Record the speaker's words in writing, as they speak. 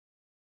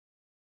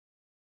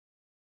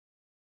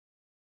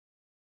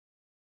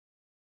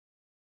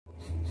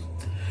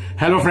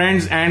Hello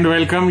friends and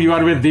welcome. You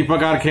are with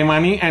Deepak R.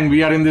 Khemani and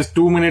we are in this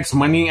 2 minutes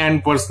money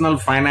and personal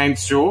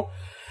finance show.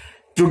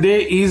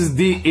 Today is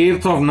the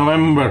 8th of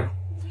November.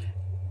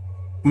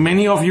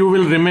 Many of you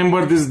will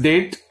remember this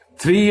date.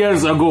 3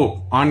 years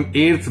ago on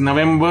 8th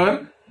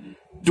November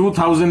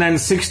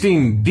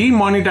 2016,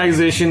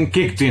 demonetization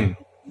kicked in.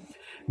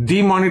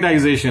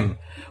 Demonetization.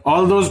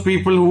 All those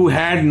people who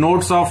had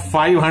notes of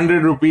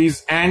 500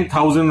 rupees and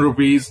 1000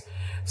 rupees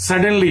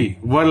suddenly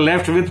were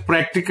left with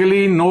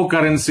practically no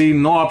currency,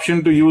 no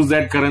option to use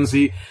that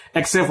currency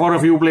except for a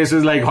few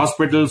places like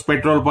hospitals,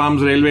 petrol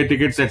pumps, railway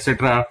tickets,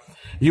 etc.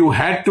 You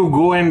had to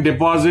go and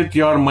deposit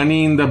your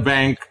money in the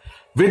bank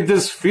with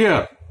this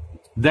fear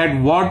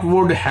that what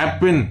would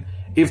happen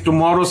if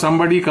tomorrow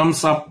somebody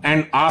comes up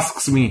and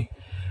asks me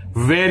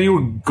where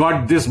you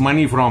got this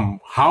money from,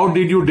 how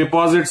did you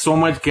deposit so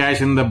much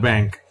cash in the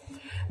bank.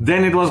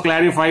 Then it was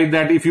clarified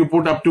that if you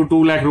put up to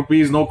 2 lakh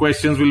rupees, no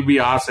questions will be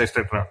asked,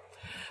 etc.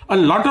 A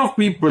lot of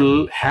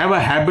people have a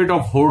habit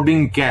of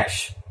hoarding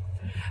cash.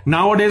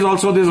 Nowadays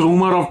also this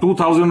rumor of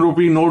 2000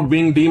 rupee note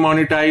being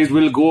demonetized,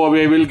 will go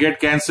away, will get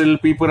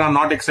cancelled, people are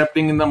not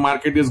accepting in the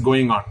market is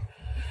going on.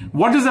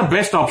 What is the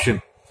best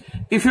option?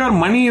 If your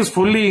money is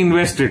fully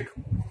invested,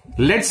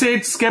 let's say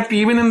it's kept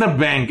even in the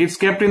bank, it's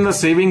kept in the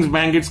savings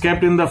bank, it's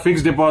kept in the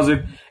fixed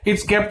deposit,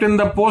 it's kept in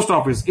the post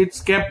office, it's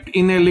kept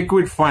in a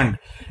liquid fund,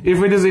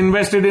 if it is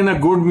invested in a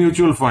good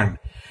mutual fund.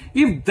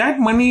 If that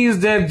money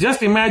is there,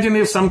 just imagine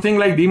if something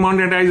like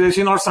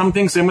demonetization or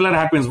something similar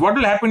happens. What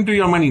will happen to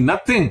your money?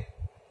 Nothing.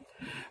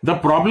 The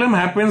problem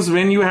happens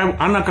when you have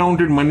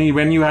unaccounted money,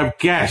 when you have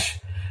cash,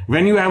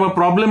 when you have a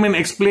problem in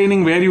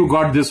explaining where you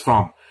got this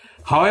from.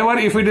 However,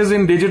 if it is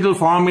in digital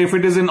form, if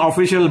it is in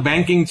official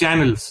banking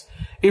channels,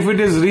 if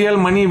it is real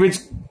money which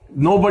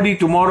nobody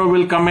tomorrow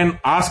will come and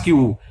ask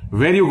you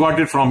where you got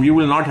it from, you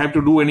will not have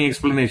to do any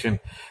explanation,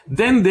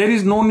 then there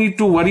is no need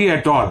to worry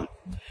at all.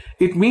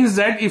 It means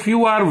that if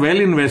you are well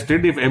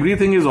invested, if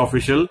everything is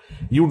official,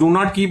 you do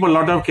not keep a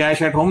lot of cash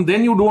at home,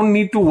 then you don't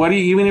need to worry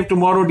even if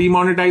tomorrow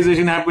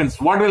demonetization happens.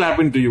 What will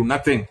happen to you?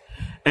 Nothing.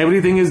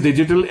 Everything is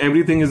digital,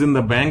 everything is in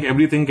the bank,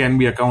 everything can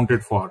be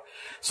accounted for.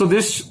 So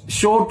this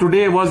show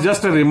today was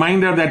just a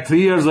reminder that 3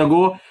 years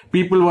ago,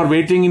 people were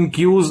waiting in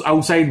queues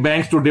outside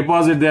banks to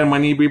deposit their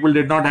money. People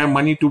did not have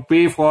money to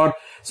pay for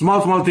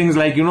small things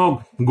like,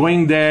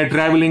 going there,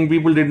 traveling.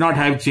 People did not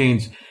have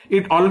change.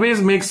 It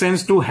always makes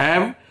sense to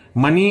have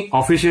money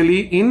officially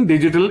in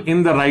digital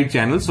in the right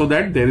channel so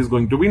that there is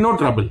going to be no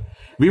trouble.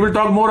 We will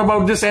talk more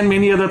about this and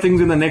many other things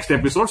in the next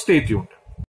episode. Stay tuned.